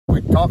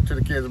talked to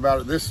the kids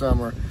about it this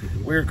summer.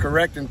 We were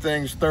correcting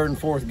things third and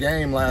fourth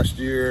game last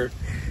year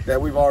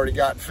that we've already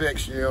got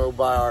fixed, you know,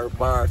 by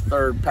our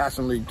third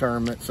passing league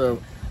tournament. So,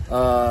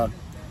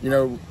 you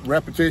know,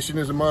 repetition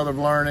is the mother of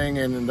learning,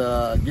 and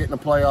getting a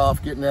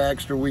playoff, getting the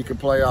extra week of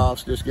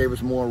playoffs just gave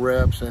us more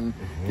reps and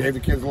gave the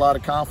kids a lot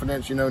of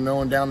confidence, you know,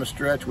 knowing down the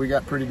stretch we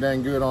got pretty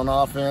dang good on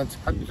offense.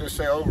 I'd just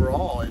say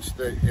overall it's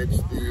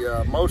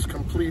the most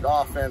complete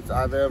offense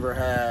I've ever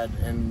had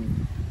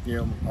in, you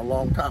know, a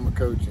long time of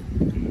coaching.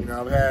 You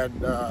know, I've had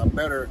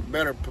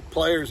better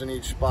players in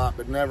each spot,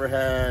 but never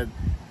had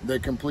the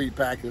complete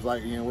package.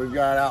 Like, you know, we've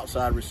got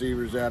outside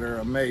receivers that are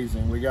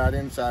amazing. We got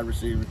inside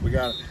receivers. We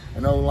got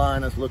an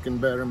O-line that's looking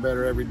better and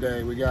better every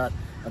day. We got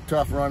a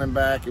tough running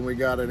back, and we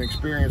got an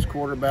experienced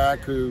quarterback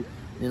who,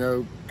 you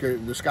know,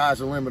 the sky's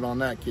the limit on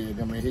that kid.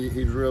 I mean,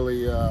 he's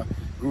really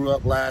grew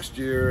up last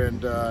year,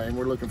 and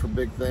we're looking for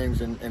big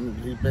things, and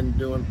he's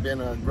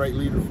been a great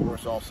leader for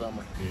us all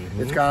summer.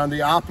 It's kind of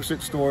the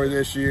opposite story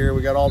this year.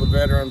 We got all the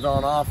veterans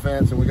on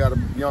offense, and we got a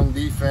young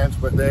defense,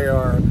 but they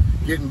are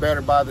getting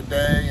better by the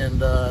day, and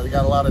they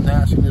got a lot of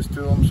nastiness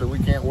to them, so we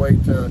can't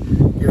wait to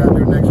get out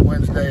there next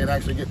Wednesday and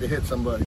actually get to hit somebody.